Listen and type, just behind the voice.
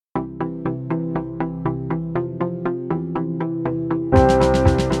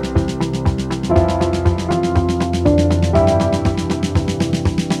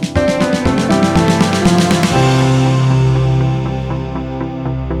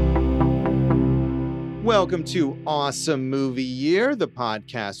Welcome to Awesome Movie Year, the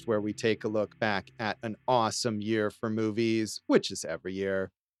podcast where we take a look back at an awesome year for movies, which is every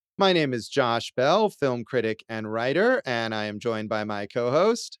year. My name is Josh Bell, film critic and writer, and I am joined by my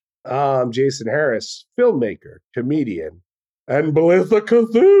co-host. I'm Jason Harris, filmmaker, comedian, and Blizza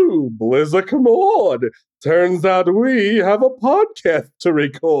Kazoo, Blizza come on. Turns out we have a podcast to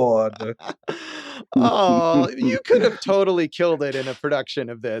record. Oh, you could have totally killed it in a production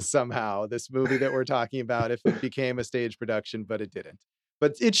of this somehow, this movie that we're talking about, if it became a stage production, but it didn't.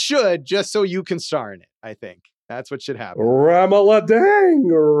 But it should, just so you can star in it, I think. That's what should happen. Ramaladang,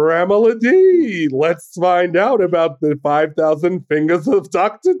 Ramaladee. Let's find out about the 5,000 fingers of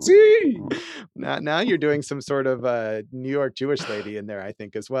Dr. T. Now you're doing some sort of New York Jewish lady in there, I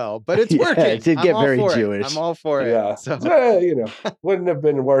think, as well. But it's working. It did get very Jewish. I'm all for it. Yeah. So. Wouldn't have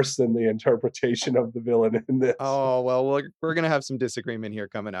been worse than the interpretation of the villain in this. Oh, well, we're going to have some disagreement here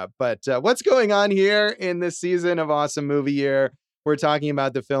coming up. But what's going on here in this season of Awesome Movie Year? We're talking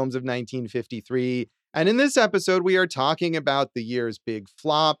about the films of 1953. And in this episode, we are talking about the year's big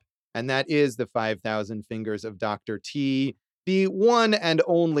flop, and that is The 5,000 Fingers of Dr. T, the one and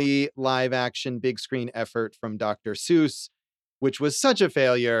only live-action big screen effort from Dr. Seuss, which was such a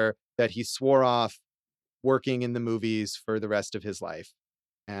failure that he swore off working in the movies for the rest of his life.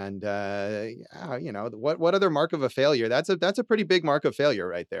 And, what other mark of a failure? That's a pretty big mark of failure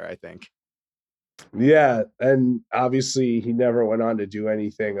right there, I think. Yeah, and obviously he never went on to do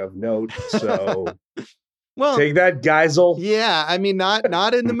anything of note, so well, take that, Geisel. Yeah, I mean,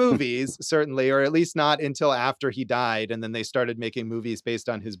 not in the movies, certainly, or at least not until after he died, and then they started making movies based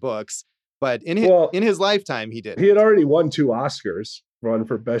on his books. But in his lifetime, he did. He had already won 2 Oscars, one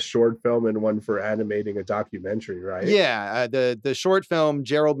for Best Short Film and one for animating a documentary, right? Yeah, the short film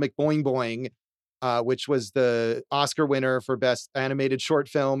Gerald McBoing Boing, which was the Oscar winner for Best Animated Short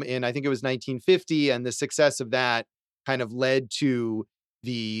Film in, I think it was 1950. And the success of that kind of led to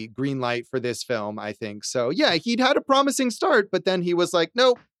the green light for this film, I think. So yeah, he'd had a promising start, but then he was like,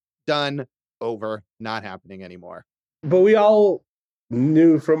 nope, done, over, not happening anymore. But we all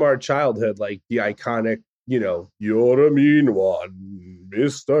knew from our childhood, like the iconic, you're a mean one,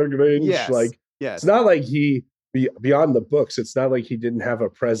 Mr. Grinch. Yes. It's not like beyond the books, it's not like he didn't have a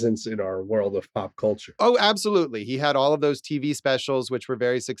presence in our world of pop culture. Oh, absolutely. He had all of those TV specials, which were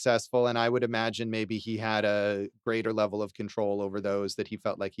very successful. And I would imagine maybe he had a greater level of control over those that he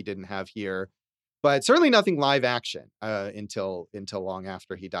felt like he didn't have here. But certainly nothing live action until long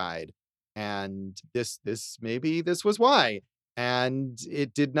after he died. And this was why. And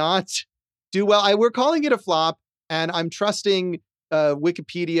it did not do well. We're calling it a flop. And I'm trusting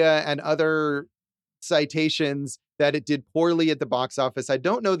Wikipedia and other citations that it did poorly at the box office. I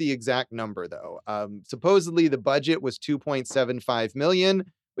don't know the exact number, though. Supposedly, the budget was $2.75 million,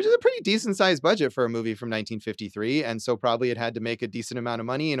 which is a pretty decent sized budget for a movie from 1953. And so probably it had to make a decent amount of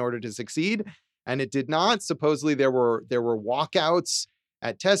money in order to succeed. And it did not. Supposedly, there were walkouts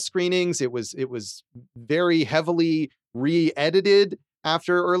at test screenings. It was very heavily re-edited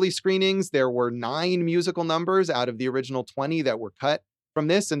after early screenings. There were 9 musical numbers out of the original 20 that were cut from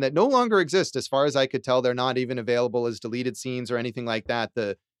this and that no longer exist. As far as I could tell, they're not even available as deleted scenes or anything like that.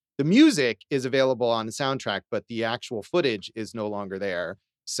 The music is available on the soundtrack, but the actual footage is no longer there.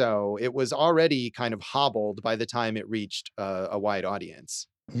 So it was already kind of hobbled by the time it reached a wide audience.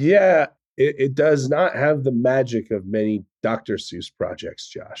 Yeah, it does not have the magic of many Dr. Seuss projects,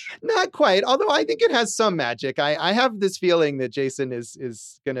 Josh. Not quite, although I think it has some magic. I have this feeling that Jason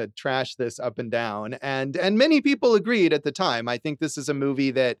is going to trash this up and down. And many people agreed at the time. I think this is a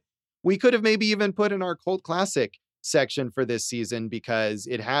movie that we could have maybe even put in our cult classic section for this season, because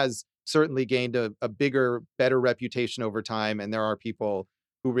it has certainly gained a bigger, better reputation over time. And there are people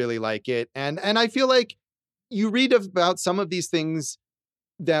who really like it. And I feel like you read about some of these things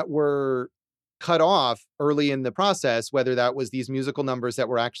that were cut off early in the process, whether that was these musical numbers that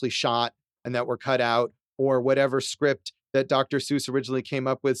were actually shot and that were cut out, or whatever script that Dr. Seuss originally came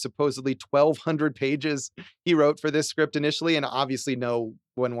up with, supposedly 1,200 pages he wrote for this script initially. And obviously no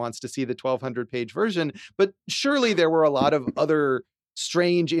one wants to see the 1,200-page version, but surely there were a lot of other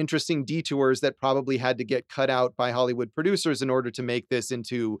strange, interesting detours that probably had to get cut out by Hollywood producers in order to make this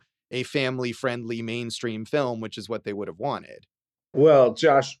into a family-friendly mainstream film, which is what they would have wanted. Well,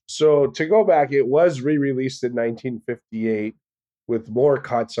 Josh, so to go back, it was re-released in 1958 with more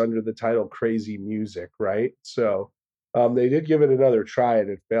cuts under the title Crazy Music, right? So they did give it another try and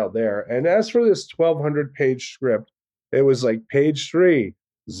it failed there. And as for this 1,200-page script, it was like page 3,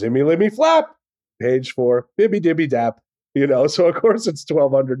 Zimmy Limmy Flap, page 4, Bibby Dibby Dap, So of course it's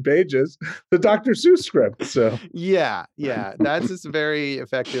 1,200 pages, the Dr. Seuss script. So yeah, that's just a very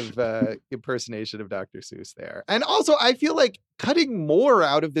effective impersonation of Dr. Seuss there. And also, I feel like cutting more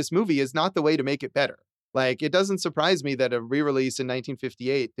out of this movie is not the way to make it better. Like, it doesn't surprise me that a re-release in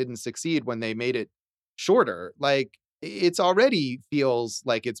 1958 didn't succeed when they made it shorter. Like, it's already feels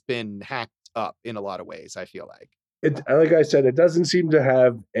like it's been hacked up in a lot of ways, I feel like. like I said, it doesn't seem to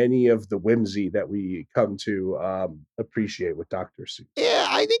have any of the whimsy that we come to appreciate with Dr. Seuss. Yeah,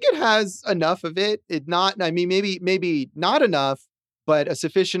 I think it has enough of it. Maybe not enough, but a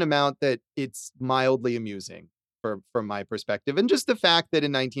sufficient amount that it's mildly amusing from my perspective. And just the fact that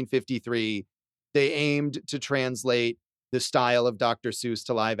in 1953, they aimed to translate the style of Dr. Seuss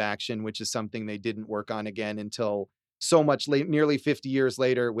to live action, which is something they didn't work on again until so much late, nearly 50 years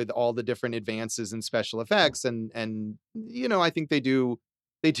later, with all the different advances in special effects. And I think they do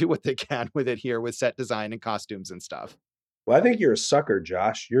what they can with it here with set design and costumes and stuff. Well, I think you're a sucker,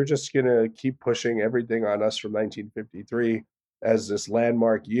 Josh. You're just going to keep pushing everything on us from 1953 as this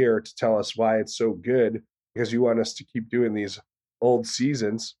landmark year to tell us why it's so good, because you want us to keep doing these old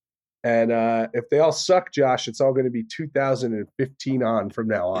seasons. And if they all suck, Josh, it's all going to be 2015 on from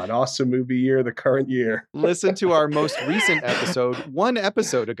now on. Awesome movie year, the current year. Listen to our most recent episode, 1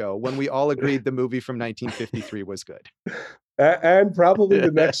 episode ago, when we all agreed the movie from 1953 was good. And probably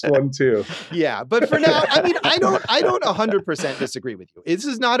the next one too. Yeah, but for now, I mean, I don't 100% disagree with you. This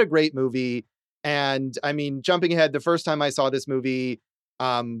is not a great movie. And I mean, jumping ahead, the first time I saw this movie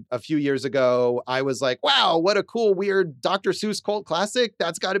a few years ago, I was like, wow, what a cool, weird Dr. Seuss cult classic.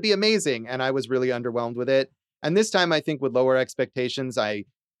 That's got to be amazing. And I was really underwhelmed with it. And this time, I think with lower expectations, I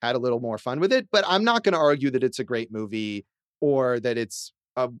had a little more fun with it. But I'm not going to argue that it's a great movie or that it's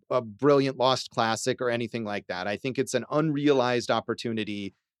a brilliant lost classic or anything like that. I think it's an unrealized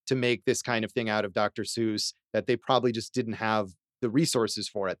opportunity to make this kind of thing out of Dr. Seuss that they probably just didn't have the resources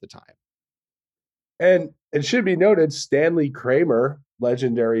for at the time. And it should be noted, Stanley Kramer,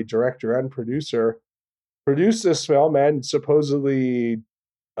 legendary director and producer, produced this film and supposedly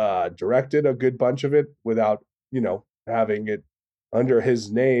directed a good bunch of it without, having it under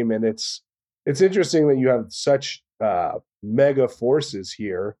his name. And it's interesting that you have such mega forces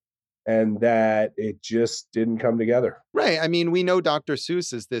here and that it just didn't come together. Right. I mean, we know Dr.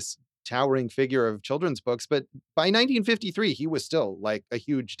 Seuss is this towering figure of children's books, but by 1953, he was still like a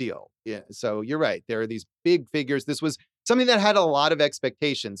huge deal. Yeah. So you're right. There are these big figures. This was something that had a lot of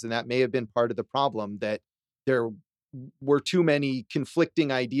expectations, and that may have been part of the problem, that there were too many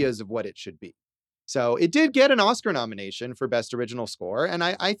conflicting ideas of what it should be. So it did get an Oscar nomination for Best Original Score. And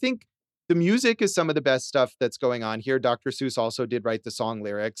I think the music is some of the best stuff that's going on here. Dr. Seuss also did write the song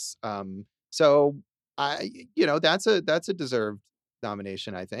lyrics. So that's a deserved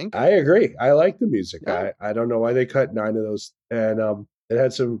nomination, I think. I agree. I like the music. Yeah. I don't know why they cut 9 of those. And it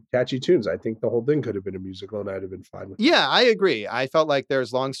had some catchy tunes. I think the whole thing could have been a musical and I'd have been fine with it. Yeah, I agree. I felt like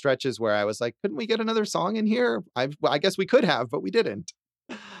there's long stretches where I was like, couldn't we get another song in here? I guess we could have, but we didn't.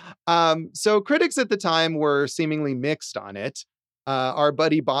 So critics at the time were seemingly mixed on it. Our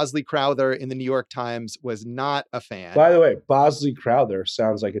buddy Bosley Crowther in the New York Times was not a fan. By the way, Bosley Crowther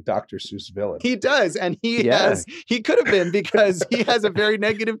sounds like a Dr. Seuss villain. He does. And he could have been, because he has a very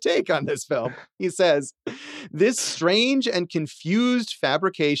negative take on this film. He says, "This strange and confused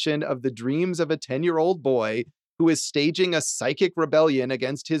fabrication of the dreams of a 10-year-old boy who is staging a psychic rebellion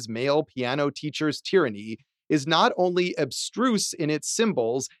against his male piano teacher's tyranny is not only abstruse in its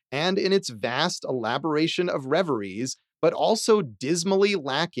symbols and in its vast elaboration of reveries, but also dismally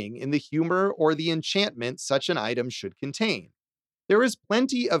lacking in the humor or the enchantment such an item should contain. There is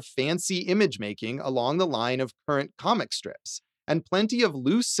plenty of fancy image making along the line of current comic strips, and plenty of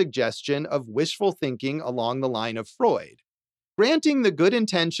loose suggestion of wishful thinking along the line of Freud. Granting the good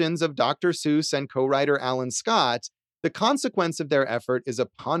intentions of Dr. Seuss and co-writer Alan Scott, the consequence of their effort is a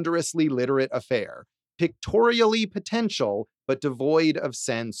ponderously literate affair, pictorially potential, but devoid of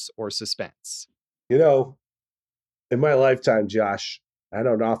sense or suspense." In my lifetime, Josh, I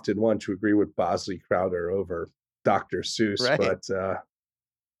don't often want to agree with Bosley Crowther over Dr. Seuss, right. But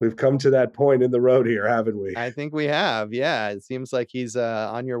we've come to that point in the road here, haven't we? I think we have. Yeah, it seems like he's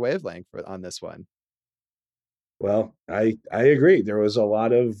on your wavelength on this one. Well, I agree. There was a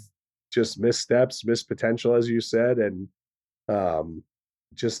lot of just missteps, missed potential, as you said, and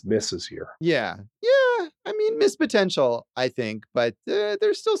just misses here. Yeah. I mean, missed potential, I think, but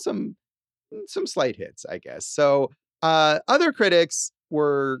there's still some slight hits, I guess. So other critics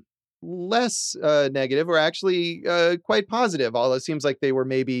were less negative, or actually quite positive, although it seems like they were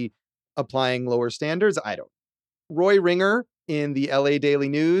maybe applying lower standards. I don't. Roy Ringer in the LA Daily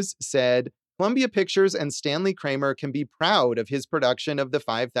News said, Columbia Pictures and Stanley Kramer can be proud of his production of The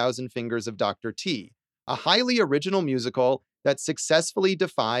 5,000 Fingers of Dr. T, a highly original musical that successfully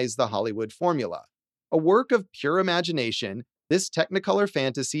defies the Hollywood formula. A work of pure imagination, this Technicolor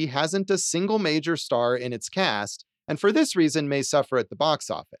fantasy hasn't a single major star in its cast, and for this reason may suffer at the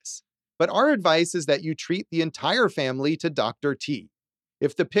box office. But our advice is that you treat the entire family to Dr. T.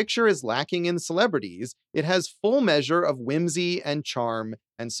 If the picture is lacking in celebrities, it has full measure of whimsy and charm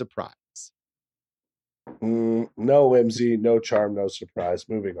and surprise. No whimsy, no charm, no surprise.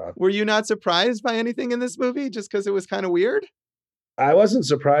 Moving on. Were you not surprised by anything in this movie just because it was kind of weird? I wasn't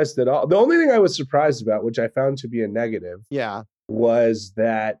surprised at all. The only thing I was surprised about, which I found to be a negative, was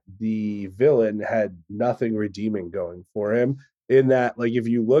that the villain had nothing redeeming going for him. In that, like, if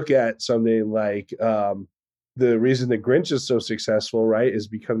you look at something like the reason the Grinch is so successful, right, is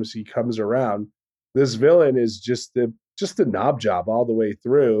because he comes around. This villain is just a knob job all the way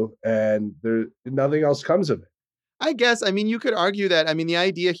through, and nothing else comes of it. I guess, I mean, you could argue that, I mean, the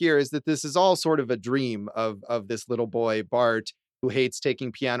idea here is that this is all sort of a dream of this little boy, Bart, who hates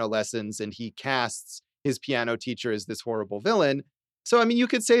taking piano lessons, and he casts his piano teacher as this horrible villain. So, I mean, you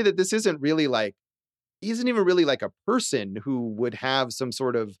could say that this isn't even really like a person who would have some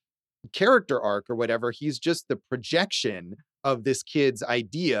sort of character arc or whatever. He's just the projection of this kid's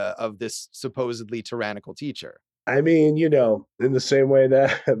idea of this supposedly tyrannical teacher. I mean, in the same way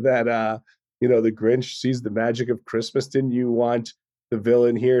that the Grinch sees the magic of Christmas, didn't you want the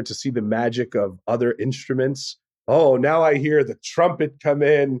villain here to see the magic of other instruments? Oh, now I hear the trumpet come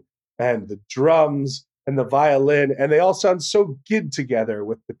in and the drums and the violin, and they all sound so good together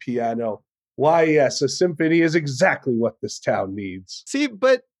with the piano. Why, yes, a symphony is exactly what this town needs. See,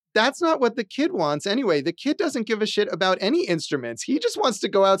 but that's not what the kid wants anyway. The kid doesn't give a shit about any instruments. He just wants to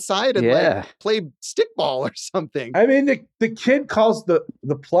go outside and play stickball or something. I mean, the kid calls the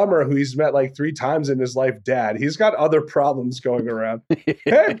plumber who he's met like 3 times in his life dad. He's got other problems going around.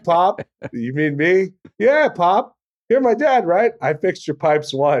 Hey, Pop, you mean me? Yeah, Pop, you're my dad, right? I fixed your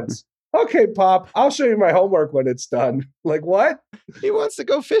pipes once. Okay, Pop, I'll show you my homework when it's done. Like, what? He wants to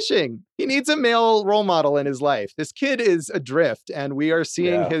go fishing. He needs a male role model in his life. This kid is adrift, and we are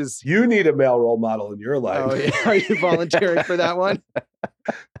seeing his... You need a male role model in your life. Oh, yeah. Are you volunteering for that one?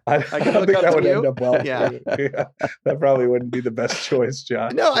 I don't think that would end up well. Yeah. That probably wouldn't be the best choice,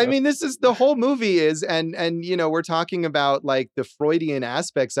 John. No, I mean, this is the whole movie is, and we're talking about like the Freudian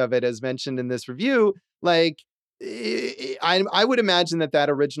aspects of it as mentioned in this review. Like, I would imagine that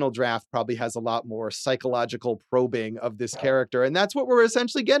original draft probably has a lot more psychological probing of this character. And that's what we're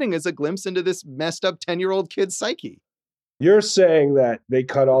essentially getting is a glimpse into this messed up 10-year-old kid's psyche. You're saying that they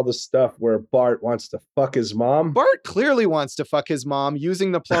cut all the stuff where Bart wants to fuck his mom? Bart clearly wants to fuck his mom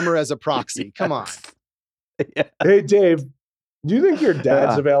using the plumber as a proxy. Come on. Yeah. Hey, Dave, do you think your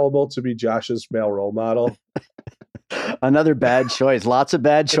dad's available to be Josh's male role model? Another bad choice. Lots of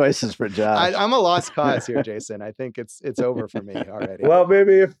bad choices for Josh. I'm a lost cause here, Jason. I think it's over for me already. Well,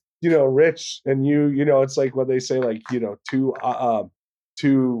 maybe if Rich and you, it's like what they say, like two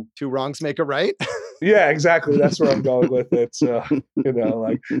wrongs make a right. Yeah, exactly. That's where I'm going with it. So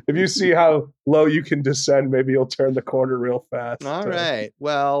like if you see how low you can descend, maybe you'll turn the corner real fast. All right.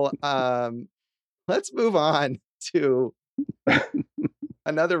 Well, let's move on to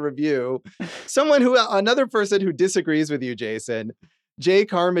another review. Another person who disagrees with you, Jason. Jay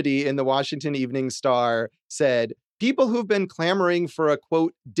Carmody in the Washington Evening Star said, people who've been clamoring for a,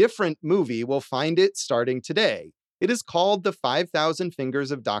 quote, different movie will find it starting today. It is called The 5,000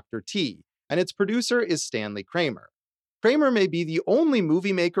 Fingers of Dr. T, and its producer is Stanley Kramer. Kramer may be the only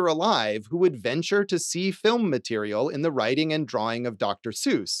movie maker alive who would venture to see film material in the writing and drawing of Dr.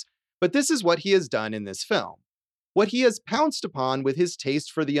 Seuss, but this is what he has done in this film. What he has pounced upon with his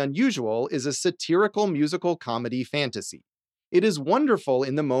taste for the unusual is a satirical musical comedy fantasy. It is wonderful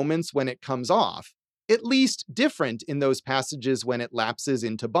in the moments when it comes off, at least different in those passages when it lapses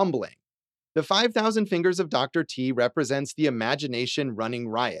into bumbling. The 5,000 Fingers of Dr. T represents the imagination running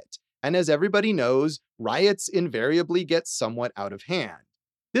riot, and as everybody knows, riots invariably get somewhat out of hand.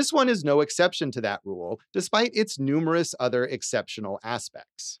 This one is no exception to that rule, despite its numerous other exceptional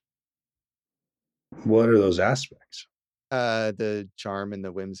aspects. What are those aspects? The charm and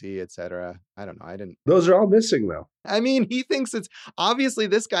the whimsy, etc. I don't know. Those are all missing, though. I mean, he thinks it's obviously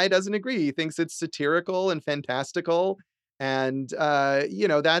this guy doesn't agree. He thinks it's satirical and fantastical, and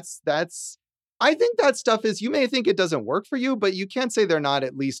that's. I think that stuff is. You may think it doesn't work for you, but you can't say they're not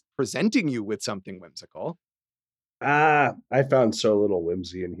at least presenting you with something whimsical. I found so little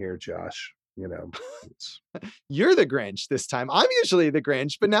whimsy in here, Josh. You're the Grinch this time. I'm usually the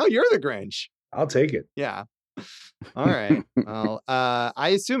Grinch, but now you're the Grinch. I'll take it. Yeah. All right. Well, I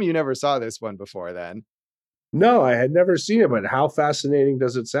assume you never saw this one before then. No, I had never seen it, but how fascinating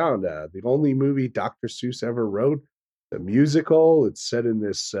does it sound? The only movie Dr. Seuss ever wrote, the musical. It's set in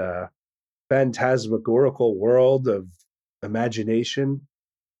this phantasmagorical world of imagination.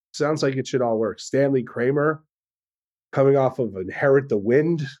 Sounds like it should all work. Stanley Kramer, coming off of Inherit the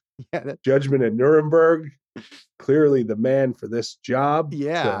Wind, Judgment at Nuremberg, clearly the man for this job.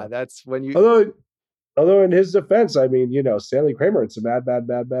 Yeah, that's when you. Although in his defense, I mean, Stanley Kramer, it's a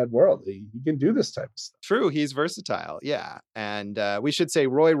bad world. He can do this type of stuff. True, he's versatile. Yeah, and we should say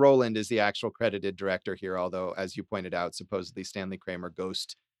Roy Rowland is the actual credited director here. Although, as you pointed out, supposedly Stanley Kramer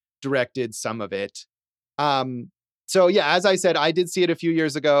ghost directed some of it. So yeah, as I said, I did see it a few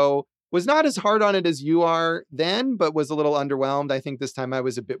years ago. Was not as hard on it as you are then, but was a little underwhelmed. I think this time I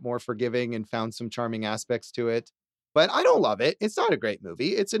was a bit more forgiving and found some charming aspects to it. But I don't love it. It's not a great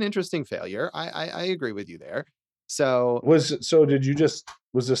movie. It's an interesting failure. I agree with you there. So was this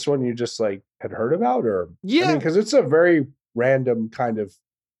one you just like had heard about, or yeah, I mean, because it's a very random kind of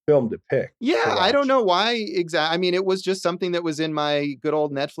film to pick. Yeah, I don't know why exactly. I mean, it was just something that was in my good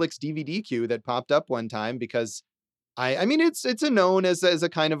old Netflix DVD queue that popped up one time because I mean, it's a known as a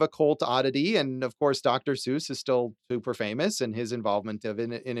kind of a cult oddity, and of course, Dr. Seuss is still super famous, and his involvement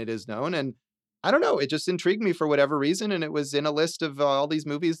in it is known. And I don't know, it just intrigued me for whatever reason, and it was in a list of all these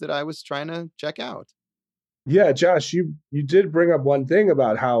movies that I was trying to check out. Yeah, Josh, you did bring up one thing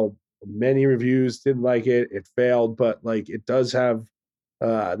about how many reviews didn't like it. It failed, but like it does have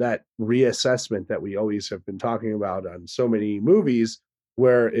that reassessment that we always have been talking about on so many movies,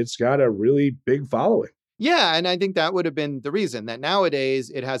 where it's got a really big following. Yeah, and I think that would have been the reason that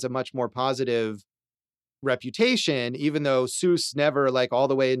nowadays it has a much more positive reputation, even though Seuss never, like all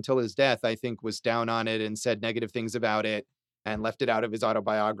the way until his death, I think was down on it and said negative things about it and left it out of his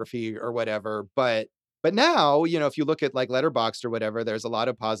autobiography or whatever. But now, if you look at like Letterboxd or whatever, there's a lot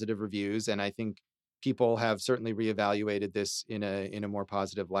of positive reviews. And I think people have certainly reevaluated this in a more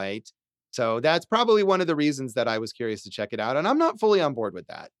positive light. So that's probably one of the reasons that I was curious to check it out. And I'm not fully on board with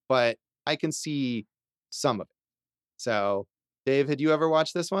that, but I can see some of it. So Dave, had you ever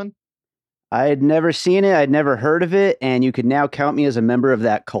watched this one? I had never seen it. I'd never heard of it. And you could now count me as a member of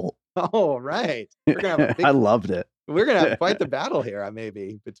that cult. Oh, right. We're gonna have I loved it. We're going to have quite the battle here,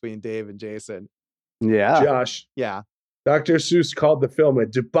 maybe, between Dave and Jason. Yeah. Josh. Yeah. Dr. Seuss called the film a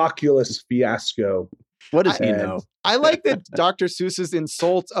debaculous fiasco. What does he know? I like that Dr. Seuss's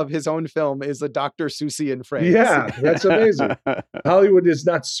insult of his own film is a Dr. Seussian phrase. Yeah, that's amazing. Hollywood is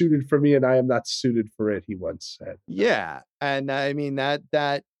not suited for me and I am not suited for it, he once said. Yeah. And I mean,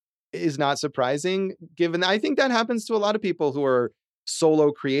 that is not surprising, given I think that happens to a lot of people who are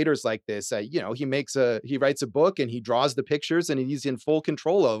solo creators like this. He writes a book and he draws the pictures and he's in full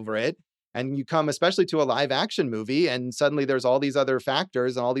control over it. And you come especially to a live action movie and suddenly there's all these other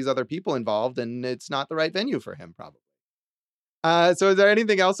factors and all these other people involved and it's not the right venue for him probably. So is there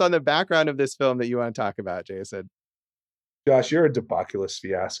anything else on the background of this film that you want to talk about, Jason? Josh, you're a debaculous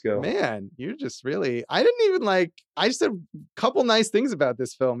fiasco. Man, you're just really, I just said a couple nice things about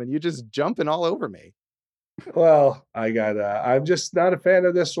this film and you just jumping all over me. Well, I'm just not a fan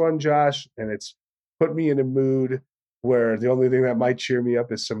of this one, Josh, and it's put me in a mood where the only thing that might cheer me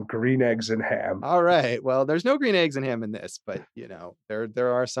up is some green eggs and ham. All right. Well, there's no green eggs and ham in this, but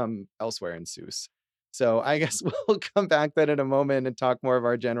there are some elsewhere in Seuss. So I guess we'll come back then in a moment and talk more of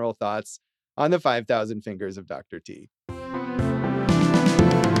our general thoughts on the 5,000 Fingers of Dr. T.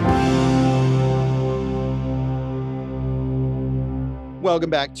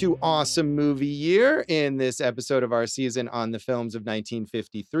 Welcome back to Awesome Movie Year. In this episode of our season on the films of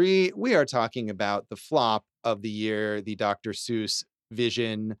 1953, we are talking about the flop of the year, the Dr. Seuss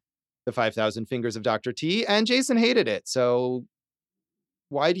vision, the 5,000 Fingers of Dr. T, and Jason hated it. So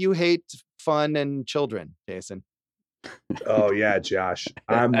why do you hate fun and children, Jason? Oh, yeah, Josh.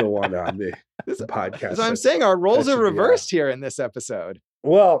 I'm the one on the podcast. As I'm saying, our roles are reversed here in this episode.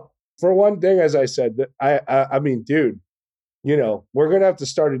 Well, for one thing, as I said, I mean, dude, we're going to have to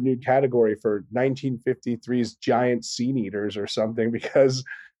start a new category for 1953's giant scene eaters or something because,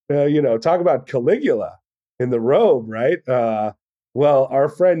 talk about Caligula in the robe, right? Well, our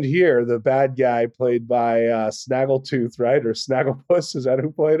friend here, the bad guy played by Snaggletooth, right? Or Snagglepuss, is that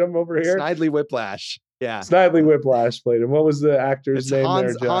who played him over here? Snidely Whiplash. Yeah. Snidely Whiplash played him. What was the actor's name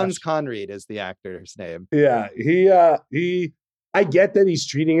there, Josh? Hans Conried is the actor's name. Yeah. I get that he's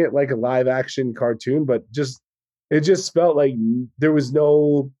treating it like a live action cartoon, but it just felt like there was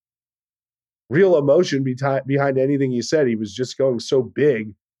no real emotion behind anything he said. He was just going so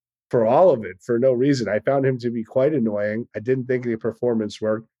big for all of it for no reason. I found him to be quite annoying. I didn't think the performance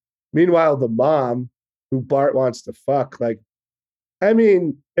worked. Meanwhile, the mom, who Bart wants to fuck. Like, I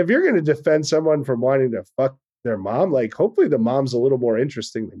mean, if you're going to defend someone from wanting to fuck their mom, like, hopefully the mom's a little more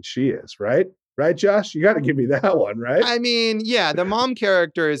interesting than she is, right? Right, Josh? You got to give me that one, right? I mean, yeah, the mom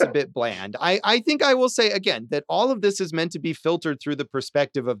character is a bit bland. I think I will say again that all of this is meant to be filtered through the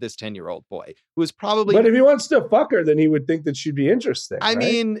perspective of this 10-year-old boy who is probably. But if he wants to fuck her, then he would think that she'd be interesting. I right?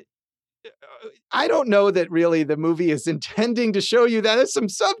 mean, I don't know that really the movie is intending to show you that. There's some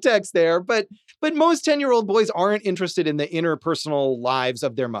subtext there, but most 10-year-old boys aren't interested in the interpersonal lives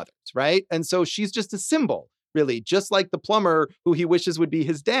of their mothers, right? And so she's just a symbol, really, just like the plumber who he wishes would be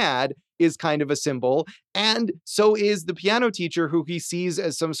his dad is kind of a symbol. And so is the piano teacher who he sees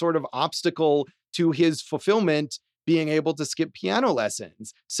as some sort of obstacle to his fulfillment, being able to skip piano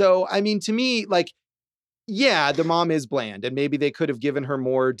lessons. So, I mean, to me, like, yeah, the mom is bland, and maybe they could have given her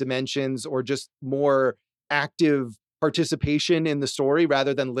more dimensions or just more active participation in the story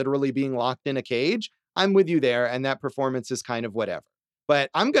rather than literally being locked in a cage. I'm with you there, and that performance is kind of whatever. But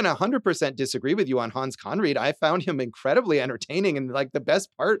I'm going to 100% disagree with you on Hans Conried. I found him incredibly entertaining and like the best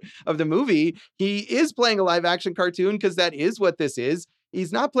part of the movie. He is playing a live action cartoon because that is what this is.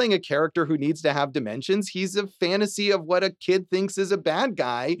 He's not playing a character who needs to have dimensions. He's a fantasy of what a kid thinks is a bad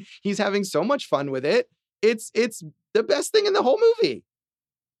guy. He's having so much fun with it. It's the best thing in the whole movie.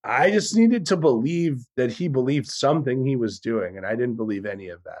 I just needed to believe that he believed something he was doing, and I didn't believe any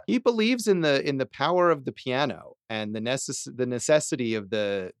of that. He believes in the power of the piano and the necessity of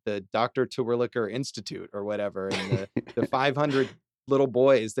the Dr. Terwilliger Institute or whatever, and the 500 little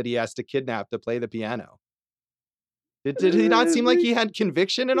boys that he has to kidnap to play the piano. Did he not seem like he had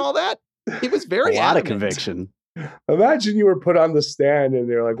conviction in all that? He was very a lot adamant. of conviction. Imagine you were put on the stand and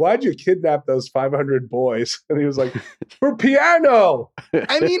they're like, why'd you kidnap those 500 boys? And he was like, for piano.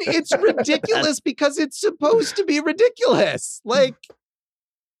 I mean, it's ridiculous because it's supposed to be ridiculous. Like,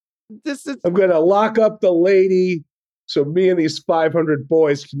 this is. I'm going to lock up the lady so me and these 500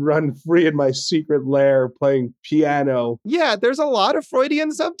 boys can run free in my secret lair playing piano. Yeah, there's a lot of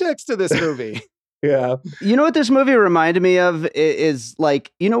Freudian subtext to this movie. Yeah. You know what this movie reminded me of is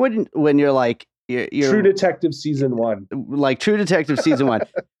like, you know, when you're like, you're True Detective season 1. Like True Detective season 1.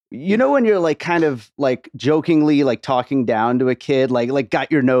 You know, when you're like kind of like jokingly like talking down to a kid, like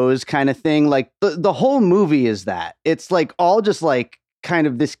got your nose kind of thing. Like the whole movie is that. It's like all just like kind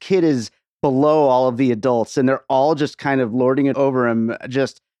of this kid is below all of the adults and they're all just kind of lording it over him,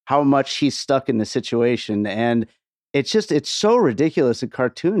 just how much he's stuck in the situation. And it's so ridiculous and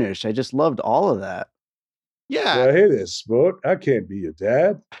cartoonish. I just loved all of that. Yeah. Hey there, sport. I can't be your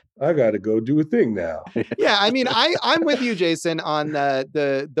dad. I got to go do a thing now. Yeah, I mean, I'm with you, Jason, on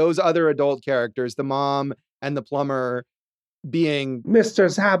those other adult characters, the mom and the plumber being Mr.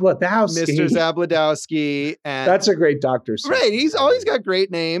 Zabludowski. And that's a great Dr. Seuss. Right. He's always got great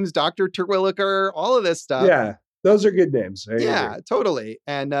names. Dr. Terwilliger, all of this stuff. Yeah. Those are good names. Yeah, totally.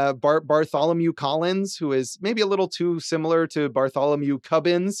 And Bartholomew Collins, who is maybe a little too similar to Bartholomew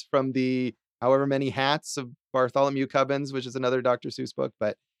Cubbins from the however many hats of Bartholomew Cubbins, which is another Dr. Seuss book.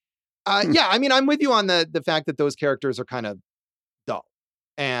 But yeah, I mean, I'm with you on the fact that those characters are kind of dull.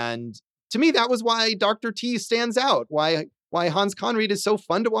 And to me, that was why Dr. T stands out. Why Hans Conried is so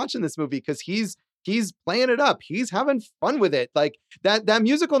fun to watch in this movie, because he's playing it up. He's having fun with it. Like that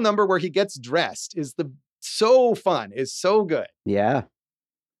musical number where he gets dressed is so fun. Is so good. Yeah.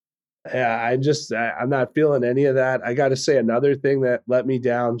 Yeah, I'm not feeling any of that. I got to say, another thing that let me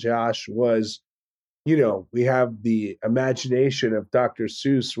down, Josh, was, you know, we have the imagination of Dr.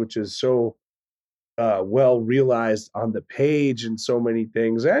 Seuss, which is so well realized on the page and so many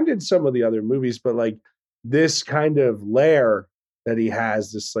things and in some of the other movies. But like this kind of lair that he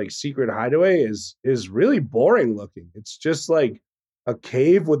has, this like secret hideaway is really boring looking. It's just like a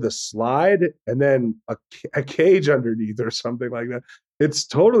cave with a slide and then a cage underneath or something like that. It's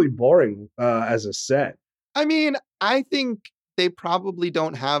totally boring as a set. I mean, I think they probably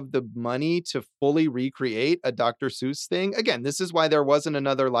don't have the money to fully recreate a Dr. Seuss thing. Again, this is why there wasn't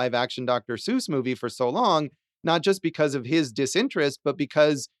another live action Dr. Seuss movie for so long, not just because of his disinterest, but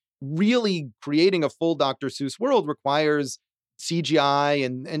because really creating a full Dr. Seuss world requires CGI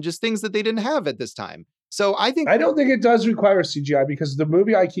and just things that they didn't have at this time. So I don't think it does require CGI, because the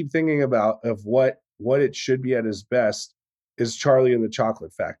movie I keep thinking about of what it should be at its best is Charlie and the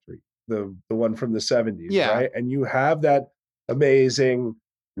Chocolate Factory, the one from the 70s, yeah. Right? And you have the amazing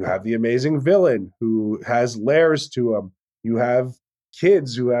villain who has layers to him. You have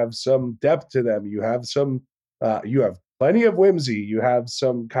kids who have some depth to them. You have you have plenty of whimsy. You have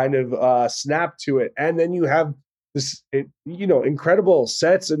some kind of snap to it. And then you have this, incredible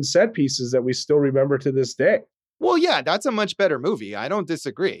sets and set pieces that we still remember to this day. Well, yeah, that's a much better movie. I don't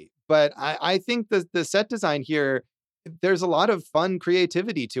disagree. But I think the set design here, there's a lot of fun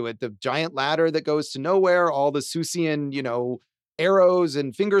creativity to it. The giant ladder that goes to nowhere, all the Seussian, arrows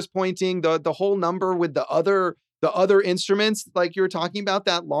and fingers pointing, the whole number with the other instruments, like you were talking about,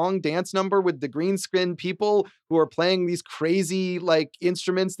 that long dance number with the green screen people who are playing these crazy like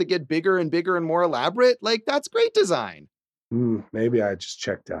instruments that get bigger and bigger and more elaborate. Like, that's great design. Maybe I just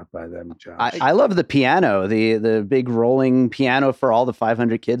checked out by them, Josh. I love the piano, the big rolling piano for all the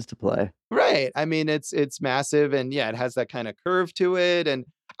 500 kids to play. Right. I mean, it's massive, and yeah, it has that kind of curve to it. And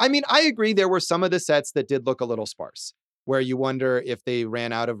I mean, I agree there were some of the sets that did look a little sparse, where you wonder if they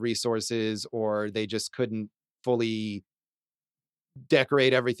ran out of resources or they just couldn't fully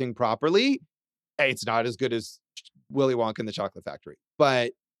decorate everything properly. Hey, it's not as good as Willy Wonka and the Chocolate Factory.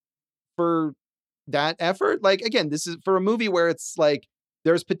 But for that effort, like, again, this is for a movie where it's like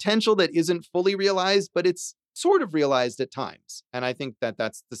there's potential that isn't fully realized, but it's sort of realized at times. And I think that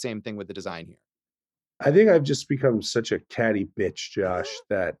that's the same thing with the design here. I think I've just become such a catty bitch, Josh,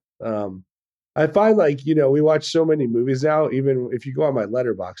 that I find like, we watch so many movies now, even if you go on my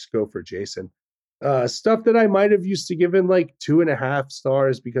letterbox, go for Jason. Stuff that I might have used to give in like 2.5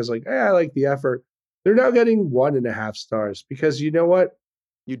 stars because like, I like the effort. They're now getting 1.5 stars because you know what?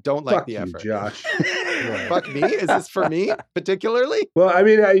 You don't like the effort. Josh. Fuck me? Is this for me particularly? Well, I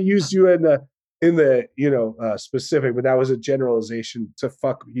mean, I used you in the specific, but that was a generalization to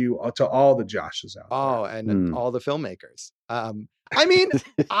fuck you to all the Joshes out there. Oh, and all the filmmakers. I mean,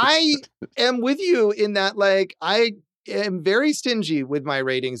 I am with you in that, like, I am very stingy with my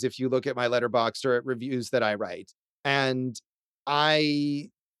ratings if you look at my Letterboxd or at reviews that I write. And I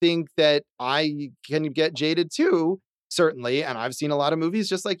think that I can get jaded too, certainly. And I've seen a lot of movies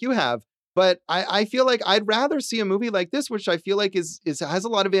just like you have. But I feel like I'd rather see a movie like this, which I feel like is has a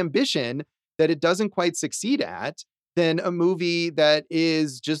lot of ambition that it doesn't quite succeed at, than a movie that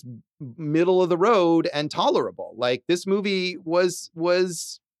is just middle of the road and tolerable. Like, this movie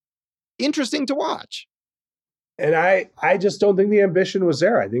was interesting to watch. And I just don't think the ambition was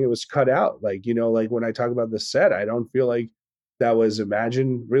there. I think it was cut out. Like, like when I talk about the set, I don't feel like that was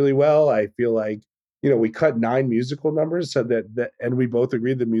imagined really well. I feel like, we cut 9 musical numbers so that and we both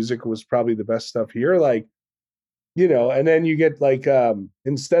agreed the music was probably the best stuff here. Like, and then you get like,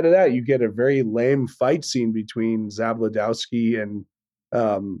 instead of that, you get a very lame fight scene between Zabludowski and,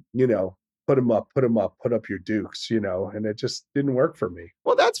 put up your dukes, and it just didn't work for me.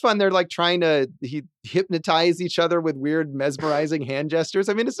 Well, that's fun. They're like trying to hypnotize each other with weird mesmerizing hand gestures.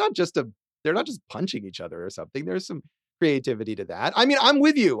 I mean, they're not just punching each other or something. There's some creativity to that. I mean, I'm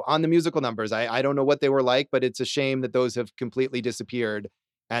with you on the musical numbers. I don't know what they were like, but it's a shame that those have completely disappeared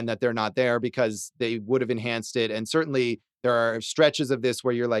and that they're not there because they would have enhanced it. And certainly there are stretches of this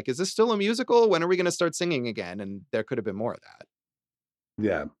where you're like, is this still a musical? When are we going to start singing again? And there could have been more of that.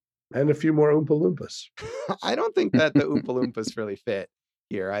 Yeah. And a few more Oompa Loompas. I don't think that the Oompa Loompas really fit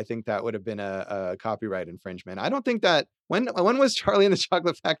here. I think that would have been a copyright infringement. I don't think that when was Charlie and the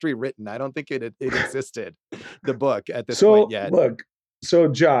Chocolate Factory written? I don't think it existed, the book at this point yet. Look, so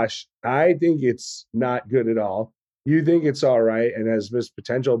Josh, I think it's not good at all. You think it's all right and has missed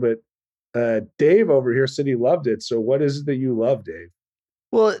potential, but Dave over here said he loved it. So what is it that you love, Dave?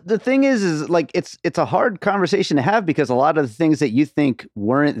 Well, the thing is like it's a hard conversation to have because a lot of the things that you think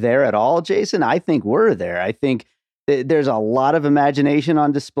weren't there at all, Jason, I think were there. I think there's a lot of imagination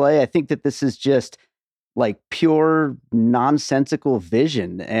on display. I think that this is just like pure nonsensical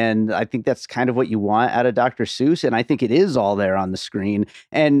vision. And I think that's kind of what you want out of Dr. Seuss. And I think it is all there on the screen.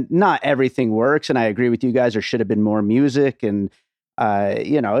 And not everything works. And I agree with you guys, there should have been more music. And,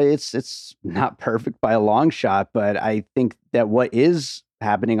 it's not perfect by a long shot, but I think that what is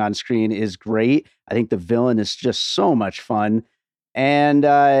happening on screen is great. I think the villain is just so much fun. And,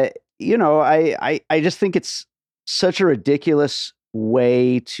 I just think it's such a ridiculous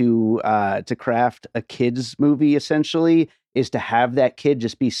way to craft a kid's movie, essentially, is to have that kid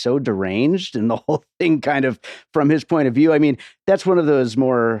just be so deranged and the whole thing kind of from his point of view. I mean, that's one of those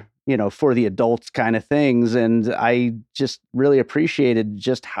more, for the adults kind of things. And I just really appreciated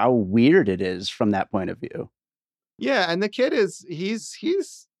just how weird it is from that point of view. Yeah. And the kid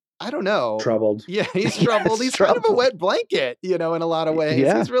he's I don't know. Troubled. Yeah, he's troubled. Yes, he's kind of a wet blanket, in a lot of ways.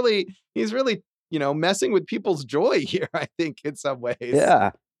 Yeah. He's really, messing with people's joy here, I think, in some ways.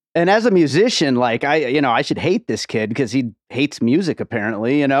 Yeah. And as a musician, like I should hate this kid because he hates music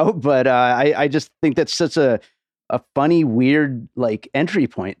apparently, but I just think that's such a funny, weird, like entry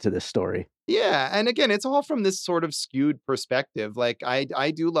point to this story. Yeah. And again, it's all from this sort of skewed perspective. Like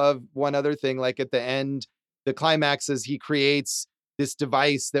I do love one other thing, like at the end, the climax is he creates this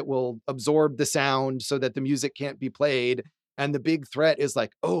device that will absorb the sound so that the music can't be played. And the big threat is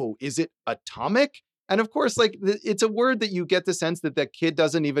like, oh, is it atomic? And of course, like it's a word that you get the sense that the kid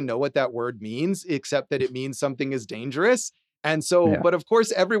doesn't even know what that word means, except that it means something is dangerous. And so, but of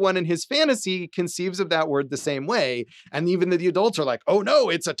course, everyone in his fantasy conceives of that word the same way. And even the adults are like, oh no,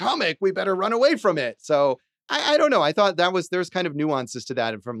 it's atomic. We better run away from it. So I don't know. I thought there's kind of nuances to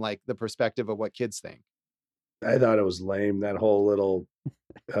that from like the perspective of what kids think. I thought it was lame, that whole little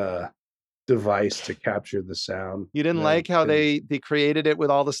device to capture the sound. You didn't like how they created it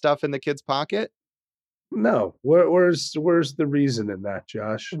with all the stuff in the kid's pocket? No. Where's the reason in that,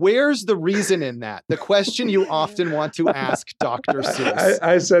 Josh? Where's the reason in that? The question you often want to ask Dr. Seuss.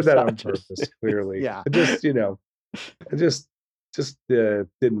 I said that on purpose, clearly. Yeah. It just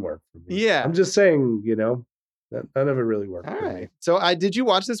didn't work for me. Yeah. I'm just saying, none of it really worked All for right. me. So did you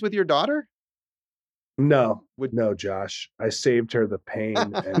watch this with your daughter? No, no, Josh. I saved her the pain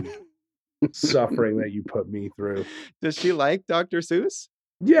and suffering that you put me through. Does she like Dr. Seuss?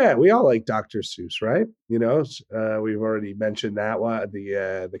 Yeah, we all like Dr. Seuss, right? We've already mentioned that one,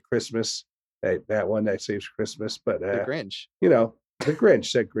 the Christmas, that one that saves Christmas, but The Grinch. the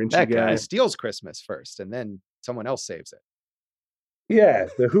Grinch, that Grinchy That guy. He steals Christmas first, and then someone else saves it. Yeah,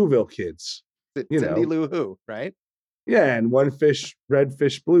 the Whoville kids. Cindy Lou Who, right? Yeah, and one fish, red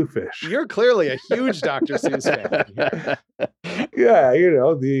fish, blue fish. You're clearly a huge Dr. Seuss fan. Yeah,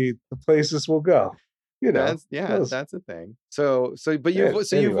 the places we'll go. That's a thing. But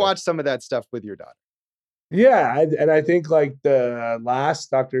you've watched some of that stuff with your daughter. Yeah, and I think like the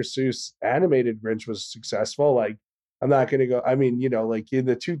last Dr. Seuss animated Grinch was successful. Like, I'm not going to go. I mean, like in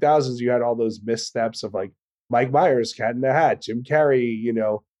the 2000s, you had all those missteps of like Mike Myers, Cat in the Hat, Jim Carrey,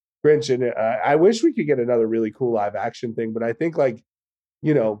 Grinch, and I wish we could get another really cool live action thing. But I think like,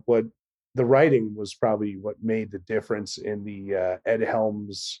 what the writing was probably what made the difference in the Ed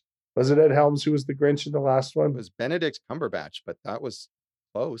Helms. Was it Ed Helms who was the Grinch in the last one? It was Benedict Cumberbatch, but that was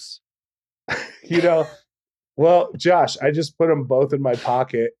close. Well, Josh, I just put them both in my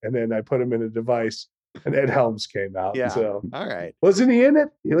pocket and then I put them in a device and Ed Helms came out. Yeah. So, all right. Wasn't he in it?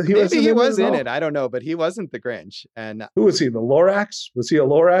 Maybe he was in it. I don't know, but he wasn't the Grinch. And who was he? The Lorax? Was he a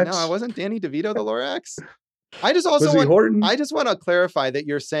Lorax? No, I wasn't Danny DeVito the Lorax. I just want to clarify that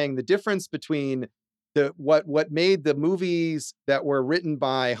you're saying the difference between what made the movies that were written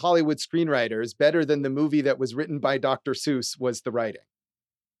by Hollywood screenwriters better than the movie that was written by Dr. Seuss was the writing.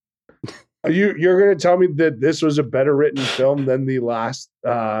 You're going to tell me that this was a better written film than the last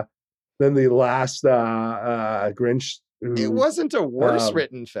Grinch? It wasn't a worse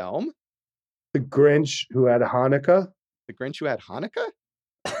written film. The Grinch who had Hanukkah. The Grinch who had Hanukkah.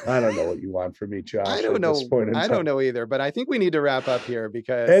 I don't know what you want from me, Josh. I don't know. I don't know either, but I think we need to wrap up here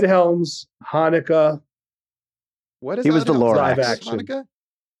because Ed Helms, Hanukkah. What is he was the Lorax. Live action. Hanukkah?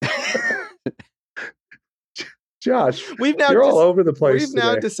 Josh, you're all over the place. We've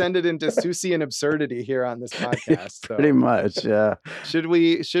now descended into Seussian absurdity here on this podcast. So. Pretty much, yeah. Should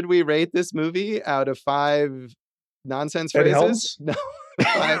we rate this movie out of 5 nonsense Ed phrases? Helms? No,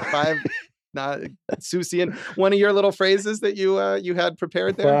 five not Seussian. One of your little phrases that you had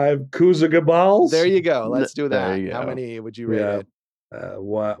prepared there. 5 Kuzagabals. There you go. Let's do that. You How go. many would you rate it?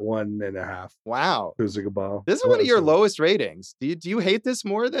 1.5. Wow. Kuzagabal. This is one of your lowest ratings. Do you hate this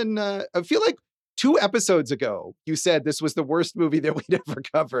more than I feel like 2 episodes ago you said this was the worst movie that we'd ever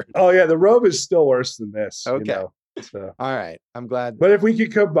covered. Oh yeah, The Robe is still worse than this. Okay. So. All right. I'm glad. But if we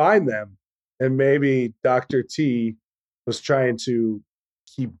could combine them, and maybe Dr. T was trying to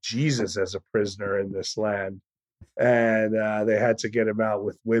keep Jesus as a prisoner in this land, and they had to get him out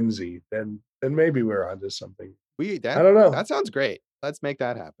with whimsy, then maybe we're onto something. I don't know. That sounds great. Let's make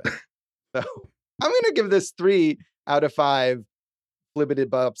that happen. So I'm going to give this 3 out of 5 flibbity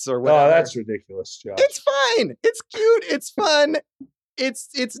bups or whatever. Oh, that's ridiculous, Josh. It's fine. It's cute. It's fun.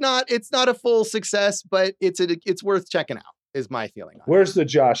 It's not a full success, but it's worth checking out. Is my feeling. Where's the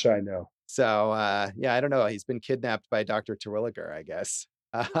Josh I know? So yeah, I don't know. He's been kidnapped by Dr. Terwilliger, I guess.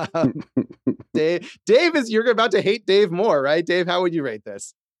 Dave you're about to hate Dave more, right? Dave, how would you rate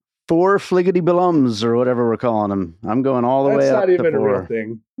this? 4 fliggity belums or whatever we're calling them. I'm going all the way up to 4. That's not even a real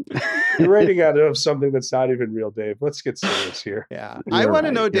thing. You're rating out of something that's not even real, Dave. Let's get serious here. Yeah. You're I want to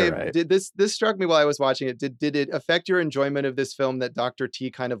right, know, Dave, right. did this struck me while I was watching it. Did it affect your enjoyment of this film that Dr.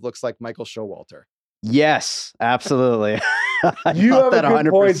 T kind of looks like Michael Showalter? Yes, absolutely. You have a good 100%.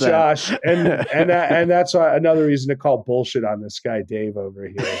 point, Josh, and that's another reason to call bullshit on this guy Dave over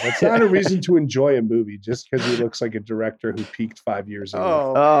here. That's not a reason to enjoy a movie just because he looks like a director who peaked 5 years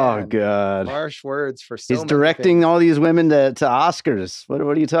ago. Oh man. God! Harsh words for so He's many directing things. all these women to Oscars. What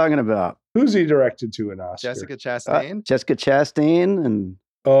are you talking about? Who's he directed to in Oscar? Jessica Chastain. Jessica Chastain and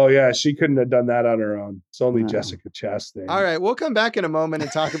Oh yeah, she couldn't have done that on her own. It's only No. Jessica Chastain. All right, we'll come back in a moment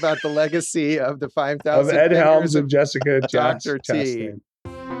and talk about the legacy of the Of 5,000 Ed Helms fingers and of Jessica Dr. T. Chastain.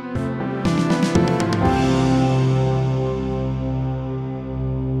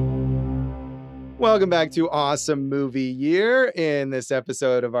 Welcome back to Awesome Movie Year. In this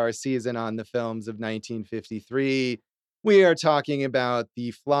episode of our season on the films of 1953, we are talking about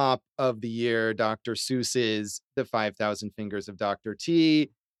the flop of the year, Dr. Seuss's The 5,000 Fingers of Dr. T.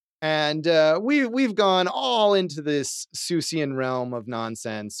 And we've gone all into this Seussian realm of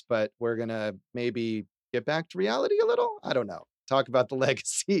nonsense, but we're going to maybe get back to reality a little. I don't know. Talk about the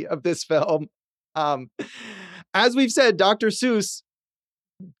legacy of this film. As we've said, Dr. Seuss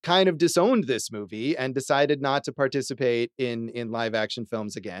kind of disowned this movie and decided not to participate in live action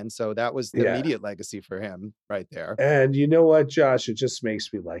films again. So that was the Yeah. immediate legacy for him right there. And you know what, Josh? It just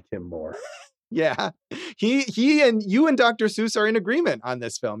makes me like him more. Yeah. He and you and Dr. Seuss are in agreement on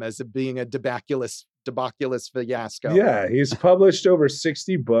this film as it being a debaculous fiasco. Yeah, he's published over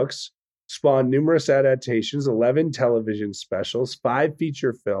 60 books, spawned numerous adaptations, 11 television specials, 5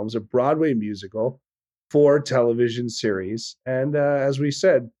 feature films, a Broadway musical, 4 television series, and as we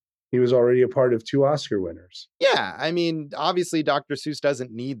said, he was already a part of 2 Oscar winners. Yeah, I mean, obviously Dr. Seuss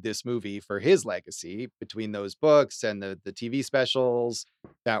doesn't need this movie for his legacy between those books and the TV specials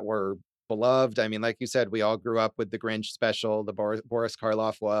that were beloved. I mean, like you said, we all grew up with the Grinch special, the Boris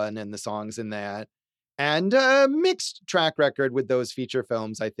Karloff one, and the songs in that. And a mixed track record with those feature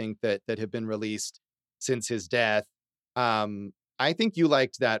films, I think, that have been released since his death. I think you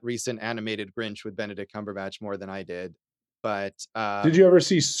liked that recent animated Grinch with Benedict Cumberbatch more than I did. But Did you ever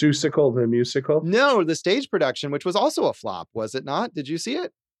see Seussical the musical? no, the stage production, which was also a flop, was it not? Did you see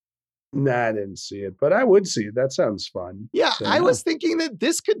it? Nah, I didn't see it, but I would see it. That sounds fun. Yeah, So, I was thinking that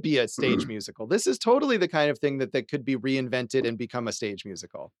this could be a stage musical. This is totally the kind of thing that could be reinvented and become a stage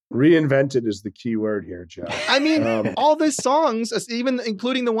musical. reinvented is the key word here, Josh. I mean, Um, all the songs, even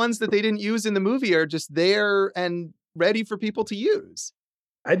including the ones that they didn't use in the movie, are just there and ready for people to use.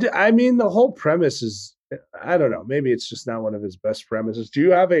 I mean, the whole premise is, I don't know, maybe it's just not one of his best premises. Do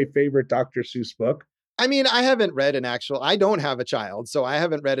you have a favorite Dr. Seuss book? I mean, I haven't read I don't have a child, so I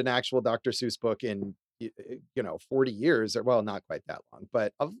haven't read an actual Dr. Seuss book in, 40 years, or well, not quite that long,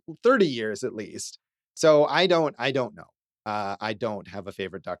 but 30 years at least. So I don't know. I don't have a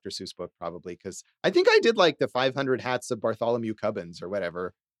favorite Dr. Seuss book probably because I think I did like the 500 Hats of Bartholomew Cubbins or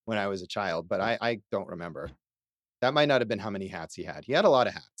whatever when I was a child, but I don't remember. That might not have been how many hats he had. He had a lot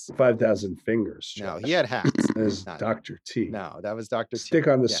of hats. 5,000 Fingers. No, Josh. he had hats. As Not- Dr. T. No, that was Dr. T. Stick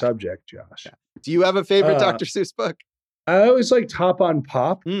on the Yeah. subject, Josh. Yeah. Do you have a favorite Uh, Dr. Seuss book? I always liked Hop on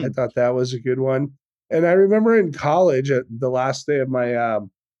Pop. I Mm. thought that was a good one. And I remember in college, at the last day of my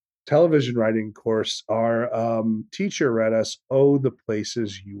television writing course, our teacher read us, "Oh, the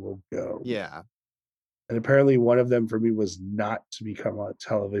Places You Will Go." Yeah. And apparently one of them for me was not to become a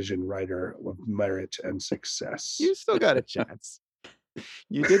television writer with merit and success. You still got a chance.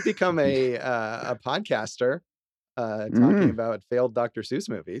 You did become a podcaster talking about failed Dr. Seuss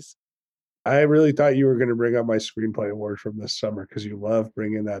movies. I really thought you were going to bring up my screenplay award from this summer because you love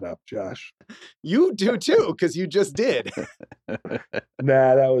bringing that up, Josh. You do too, because you just did.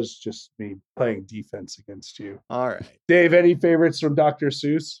 Nah, that was just me playing defense against you. All right. Dave, any favorites from Dr.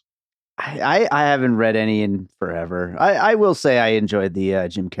 Seuss? I haven't read any in forever. I will say I enjoyed the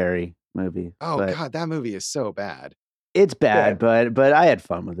Jim Carrey movie. Oh but God, that movie is so bad. it's bad, but I had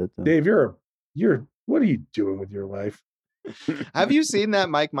fun with it. Though. Dave, you're what are you doing with your life? Have you seen that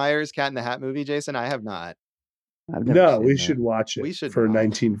Mike Myers Cat in the Hat movie, Jason? I have not. I've never No, seen we that. should watch it We should for not.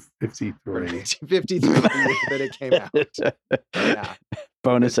 1953. 1953 that it came out. Yeah,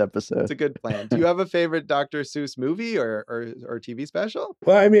 Bonus it's episode. a good plan. Do you have a favorite Dr. Seuss movie or TV special?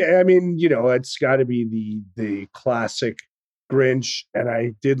 Well, I mean, it's got to be the classic Grinch, and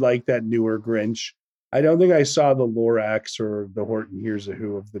I did like that newer Grinch. I don't think I saw the Lorax or the Horton Hears a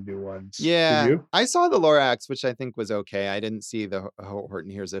Who of the new ones. Did Yeah, you? I saw the Lorax, which I think was okay. I didn't see the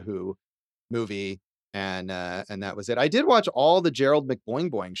Horton Hears a Who movie, and that was it. I did watch all the Gerald McBoing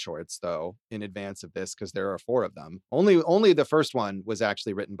Boing shorts though in advance of this because there are 4 of them. Only the first one was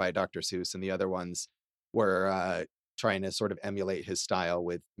actually written by Dr. Seuss, and the other ones were trying to sort of emulate his style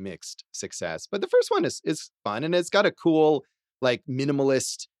with mixed success. But the first one is fun, and it's got a cool like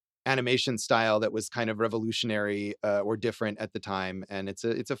minimalist animation style that was kind of revolutionary or different at the time, and it's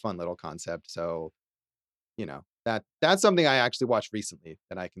a fun little concept. So that's something I actually watched recently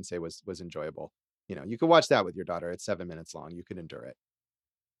that I can say was enjoyable. You could watch that with your daughter. It's 7 minutes long. You could endure it.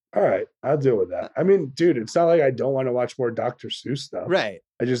 All right, I'll deal with that. I mean, dude, it's not like I don't want to watch more Dr. Seuss stuff. Right.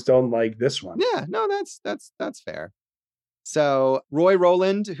 I just don't like this one. Yeah, no, that's fair. So Roy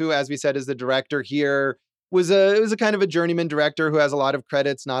Rowland, who, as we said, is the director here, was a kind of a journeyman director who has a lot of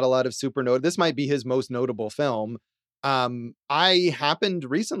credits, not a lot of super note. This might be his most notable film. I happened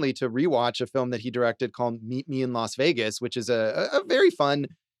recently to rewatch a film that he directed called Meet Me in Las Vegas, which is a very fun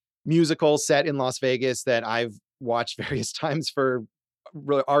musical set in Las Vegas that I've watched various times for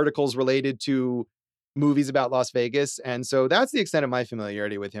articles related to movies about Las Vegas. And so that's the extent of my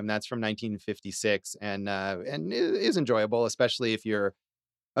familiarity with him. That's from 1956 and it is enjoyable, especially if you're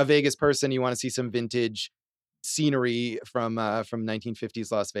a Vegas person, you want to see some vintage scenery from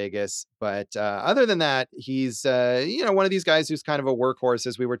 1950s Las Vegas. But other than that, he's one of these guys who's kind of a workhorse,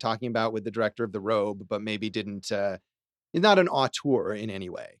 as we were talking about with the director of The Robe, but maybe he's not an auteur in any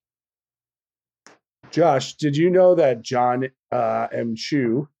way. Josh, did you know that John M.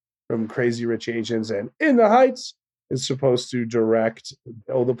 Chu from Crazy Rich Asians and In the Heights is supposed to direct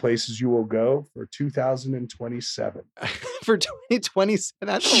All the Places You Will Go for 2027? For 2027,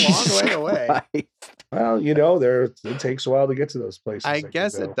 that's a long way away. Well, it takes a while to get to those places. I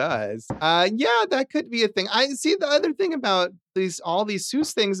guess it does. Yeah, that could be a thing. I see the other thing about all these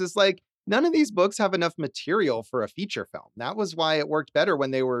Seuss things is like, none of these books have enough material for a feature film. That was why it worked better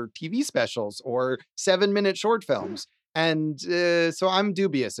when they were TV specials or 7-minute short films. And so I'm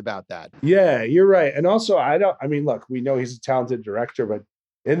dubious about that. Yeah, you're right. And also, look, we know he's a talented director, but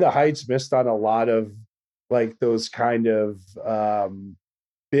In the Heights missed on a lot of like those kind of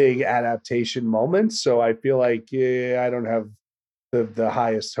big adaptation moments. So I feel like I don't have the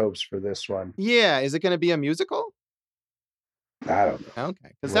highest hopes for this one. Yeah. Is it going to be a musical? I don't know.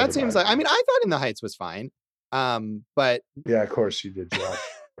 Okay. Because that seems like, I thought In the Heights was fine. But yeah, of course you did, Josh. Of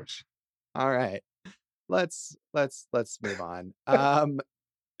course. All right. Let's move on.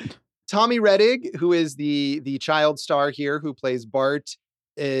 Tommy Rettig, who is the child star here, who plays Bart,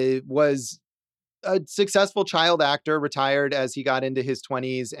 was a successful child actor, retired as he got into his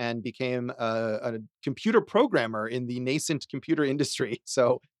 20s and became a computer programmer in the nascent computer industry.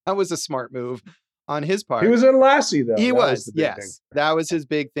 So that was a smart move on his part. He was in Lassie, though. He was, yes. That was his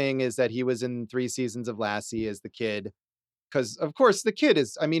big thing, is that he was in 3 seasons of Lassie as the kid. Because, of course, the kid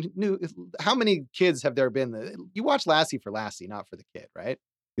is, how many kids have there been? You watch Lassie for Lassie, not for the kid, right?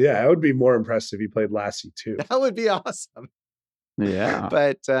 Yeah, it would be more impressive if he played Lassie, too. That would be awesome. Yeah.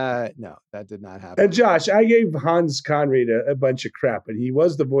 But no, that did not happen. And Josh, I gave Hans Conried a bunch of crap, but he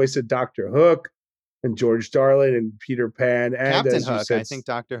was the voice of Dr. Hook and George Darlin and Peter Pan. And Captain Hook. I think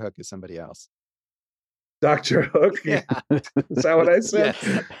Dr. Hook is somebody else. Dr. Hook? Yeah. Is that what I said?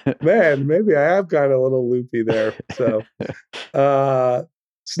 Yes. Man, maybe I have got a little loopy there. So,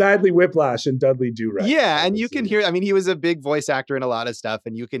 Snidely Whiplash and Dudley Do-Right. Yeah, and you can hear, he was a big voice actor in a lot of stuff,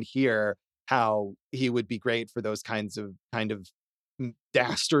 and you can hear how he would be great for those kind of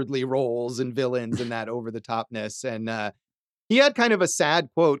dastardly roles and villains and that over-the-topness. And he had kind of a sad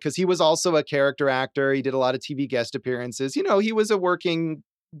quote, because he was also a character actor. He did a lot of TV guest appearances. He was a working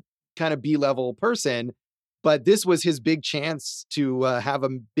kind of B-level person, but this was his big chance to have a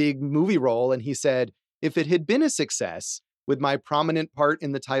big movie role. And he said, if it had been a success with my prominent part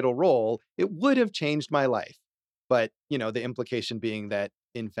in the title role, it would have changed my life. But, the implication being that,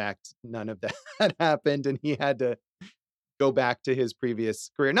 in fact, none of that had happened, and he had to go back to his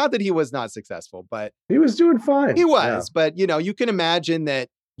previous career. Not that he was not successful, but he was doing fine. He was, yeah. But you can imagine that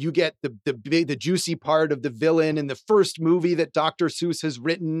you get the juicy part of the villain in the first movie that Dr. Seuss has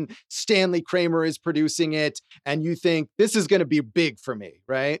written. Stanley Kramer is producing it, and you think this is going to be big for me,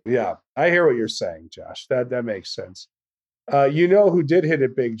 right? Yeah, I hear what you're saying, Josh. That makes sense. Who did hit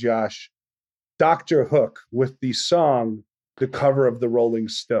it big, Josh? Dr. Hook with the song "The Cover of the Rolling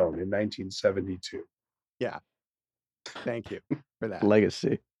Stone" in 1972. Yeah. Thank you for that.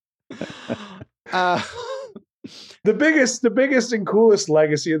 Legacy. The biggest and coolest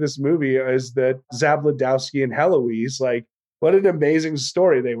legacy of this movie is that Zab Ladowski and Heloise, like, what an amazing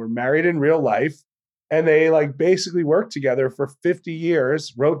story. They were married in real life, and they basically worked together for 50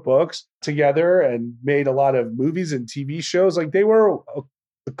 years, wrote books together, and made a lot of movies and TV shows. Like, they were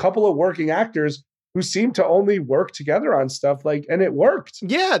a couple of working actors who seemed to only work together on stuff, and it worked.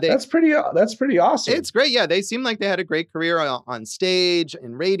 Yeah, that's pretty awesome. It's great. Yeah, they seemed like they had a great career on stage,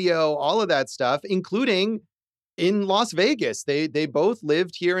 in radio, all of that stuff, including in Las Vegas. They both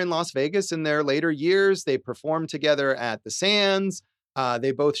lived here in Las Vegas in their later years. They performed together at the Sands.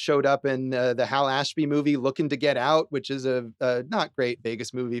 They both showed up in the Hal Ashby movie Looking to Get Out, which is a not great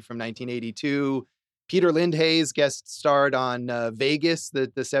Vegas movie from 1982. Peter Lindhayes guest starred on Vegas, the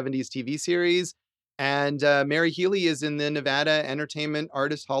 70s TV series. And Mary Healy is in the Nevada Entertainment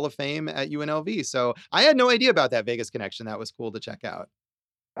Artist Hall of Fame at UNLV. So I had no idea about that Vegas connection. That was cool to check out.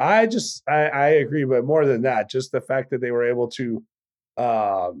 I agree, but more than that, just the fact that they were able to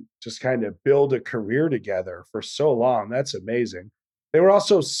just kind of build a career together for so long. That's amazing. They were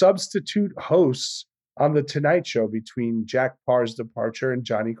also substitute hosts on The Tonight Show between Jack Parr's departure and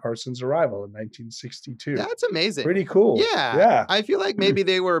Johnny Carson's arrival in 1962. That's amazing. Pretty cool. Yeah. I feel like maybe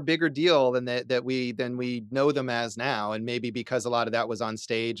they were a bigger deal than we know them as now. And maybe because a lot of that was on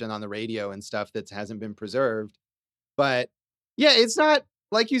stage and on the radio and stuff that hasn't been preserved. But yeah, it's not,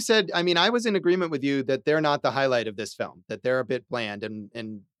 like you said, I mean, I was in agreement with you that they're not the highlight of this film, that they're a bit bland,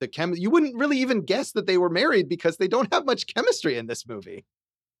 and you wouldn't really even guess that they were married because they don't have much chemistry in this movie.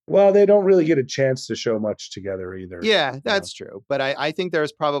 Well, they don't really get a chance to show much together either. Yeah, that's true. But I think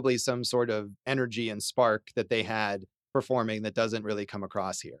there's probably some sort of energy and spark that they had performing that doesn't really come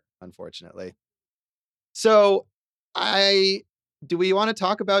across here, unfortunately. So do we want to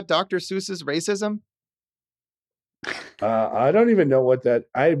talk about Dr. Seuss's racism? I don't even know what that.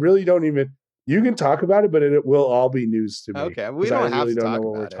 I really don't even. You can talk about it, but it will all be news to me. Okay, we don't have to talk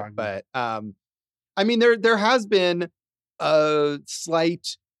about it. But I mean, there has been a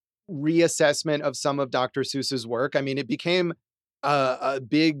slight reassessment of some of Dr. Seuss's work. I mean, it became a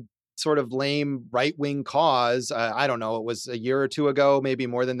big sort of lame right-wing cause. I don't know. It was a year or two ago, maybe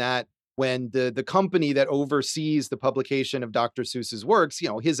more than that, when the company that oversees the publication of Dr. Seuss's works,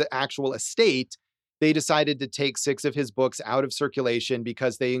 his actual estate, they decided to take 6 of his books out of circulation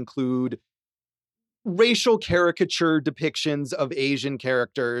because they include racial caricature depictions of Asian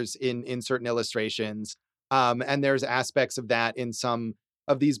characters in certain illustrations. And there's aspects of that in some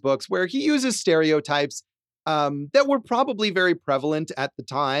of these books where he uses stereotypes that were probably very prevalent at the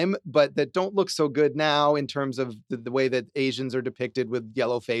time, but that don't look so good now in terms of the way that Asians are depicted with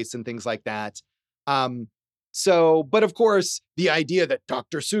yellow face and things like that. But of course, the idea that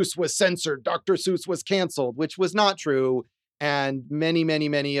Dr. Seuss was censored, Dr. Seuss was canceled, which was not true. And many, many,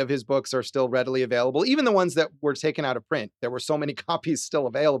 many of his books are still readily available. Even the ones that were taken out of print, there were so many copies still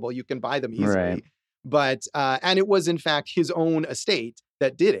available. You can buy them easily. Right. But, and it was in fact his own estate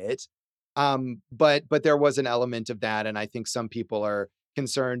that did it. But there was an element of that. And I think some people are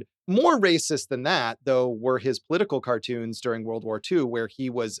concerned. More racist than that, though, were his political cartoons during World War II, where he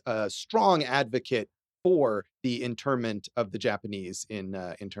was a strong advocate for the internment of the Japanese in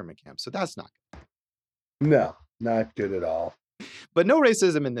internment camps. So that's not good. No, not good at all. But no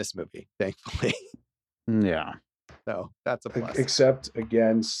racism in this movie, thankfully. Yeah. So that's a plus. Except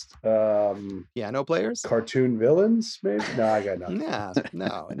against piano players? Cartoon villains, maybe? No, I got nothing.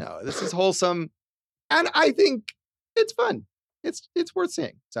 No. This is wholesome. And I think it's fun. It's worth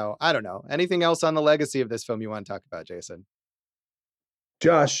seeing. So I don't know. Anything else on the legacy of this film you want to talk about, Jason?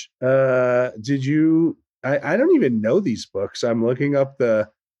 Josh, did you? I don't even know these books. I'm looking up the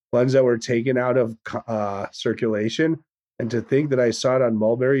ones that were taken out of circulation, and to think that I saw it on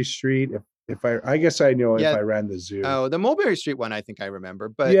Mulberry Street. If I guess I know if I ran the zoo. Oh, the Mulberry Street one, I think I remember.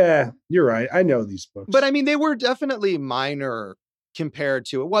 But yeah, you're right. I know these books. But I mean, they were definitely minor compared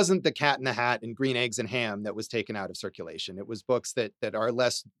to. It wasn't The Cat in the Hat and Green Eggs and Ham that was taken out of circulation. It was books that are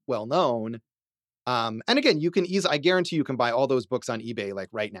less well known. And again, I guarantee you can buy all those books on eBay like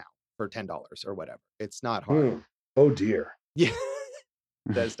right now for $10 or whatever. It's not hard. Oh dear. Yeah.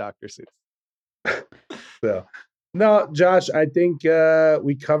 That's Dr. Seuss. So, no, Josh, I think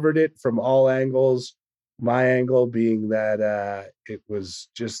we covered it from all angles. My angle being that it was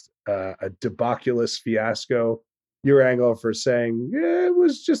just a debauculous fiasco. Your angle for saying it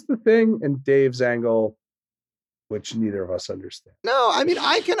was just the thing, and Dave's angle, which neither of us understand. No, I mean,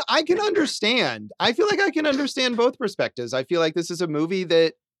 I can understand. I feel like I can understand both perspectives. I feel like this is a movie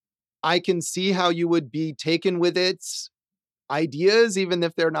that I can see how you would be taken with its ideas, even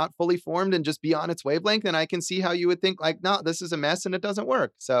if they're not fully formed, and just be on its wavelength. And I can see how you would think like, no, this is a mess and it doesn't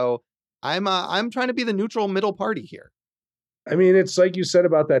work. So I'm trying to be the neutral middle party here. I mean, it's like you said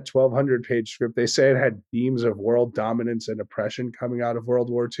about that 1,200-page script. They say it had themes of world dominance and oppression coming out of World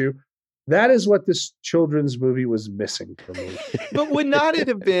War II. That is what this children's movie was missing for me. But would not it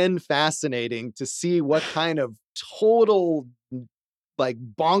have been fascinating to see what kind of total like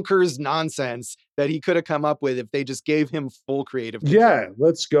bonkers nonsense that he could have come up with if they just gave him full creative control? Yeah,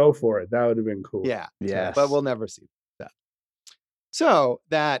 let's go for it. That would have been cool. Yeah. Yes. But we'll never see that. So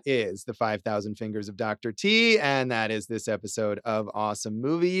that is the 5,000 Fingers of Dr. T, and that is this episode of Awesome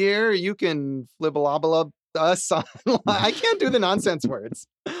Movie Year. You can flibble us online. I can't do the nonsense words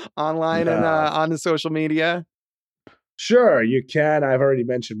online and on the social media. Sure, you can. I've already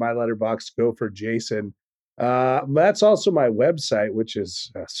mentioned my letterbox. Go for Jason. That's also my website, which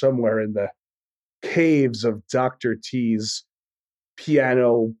is somewhere in the caves of Dr. T's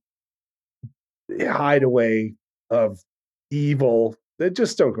piano hideaway of evil They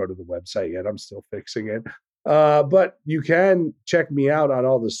just don't go to the website yet. I'm still fixing it. But you can check me out on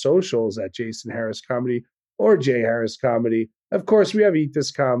all the socials at Jason Harris Comedy or Jay Harris Comedy. Of course, we have Eat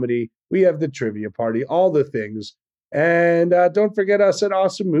This Comedy. We have the Trivia Party, all the things. And don't forget us at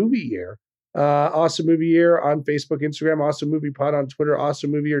Awesome Movie Year. Awesome Movie Year on Facebook, Instagram, Awesome Movie Pod on Twitter,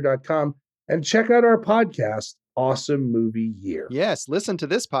 awesomemovieyear.com. And check out our podcast, Awesome Movie Year. Yes, listen to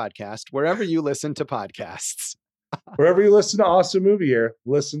this podcast wherever you listen to podcasts. Wherever you listen to Awesome Movie Year,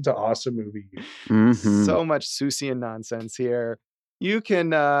 listen to Awesome Movie Year. Mhm. So much Seussian nonsense here. You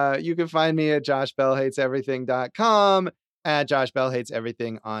can find me at joshbellhateseverything.com, at Josh Bell Hates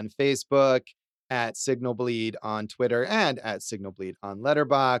Everything on Facebook, at Signal Bleed on Twitter, and at Signal Bleed on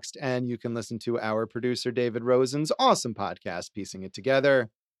Letterboxd. And you can listen to our producer David Rosen's awesome podcast, Piecing It Together.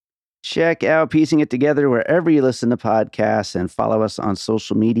 Check out Piecing It Together wherever you listen to podcasts and follow us on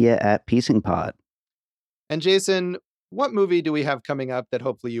social media at Piecing Pod. And Jason, what movie do we have coming up that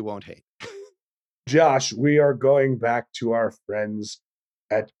hopefully you won't hate? Josh, we are going back to our friends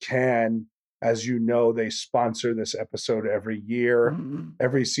at Cannes. As you know, they sponsor this episode every year.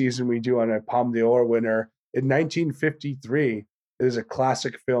 Every season we do on a Palme d'Or winner. In 1953, there's a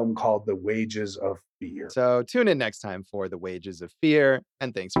classic film called The Wages of Fear. So tune in next time for The Wages of Fear.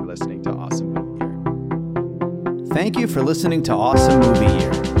 And thanks for listening to Awesome Movie Year. Thank you for listening to Awesome Movie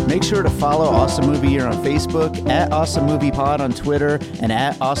Year. Make sure to follow Awesome Movie Year on Facebook, at Awesome Movie Pod on Twitter, and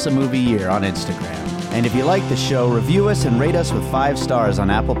at Awesome Movie Year on Instagram. And if you like the show, review us and rate us with 5 stars on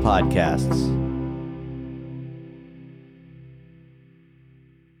Apple Podcasts.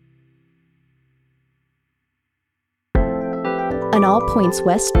 An All Points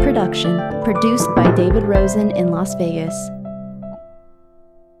West production, produced by David Rosen in Las Vegas.